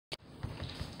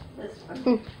This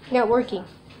one. Not working.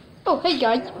 Oh, hey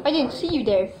guys, I didn't see you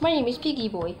there. My name is Piggy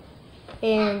Boy.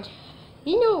 And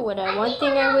you know what one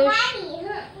thing I wish?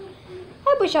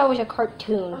 I wish I was a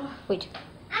cartoon. Wait,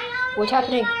 what's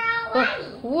happening?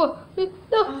 Oh, whoa, no,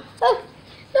 no,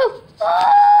 no.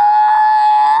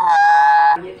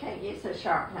 You can't use a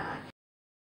sharp knife.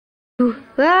 Ooh,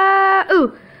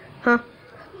 ooh, huh?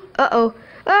 Uh-oh.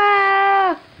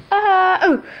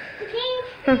 Ooh.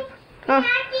 Huh.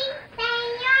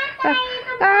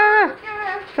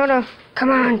 No, no, come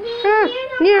on.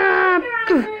 Yeah.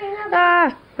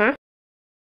 Huh?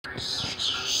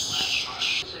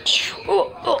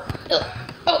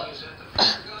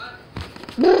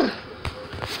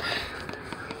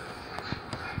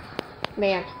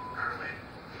 Man.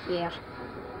 Yeah.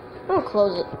 I'll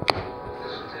close it.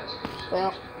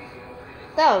 Well,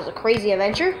 that was a crazy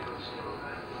adventure.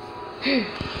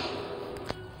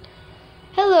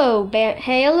 Hello,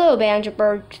 Banjo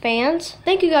Bird fans.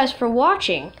 Thank you guys for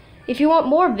watching. If you want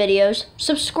more videos,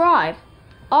 subscribe.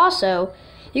 Also,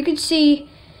 you can see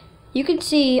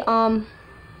our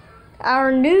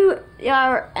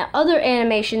other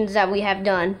animations that we have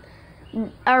done.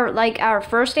 Our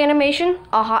first animation,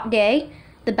 A Hot Day,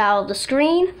 The Battle of the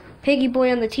Screen, Piggy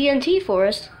Boy on the TNT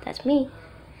Forest, that's me,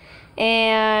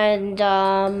 and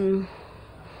the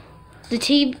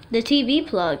TV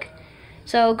plug.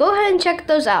 So go ahead and check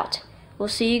those out. We'll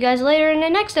see you guys later in the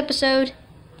next episode.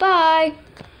 Bye!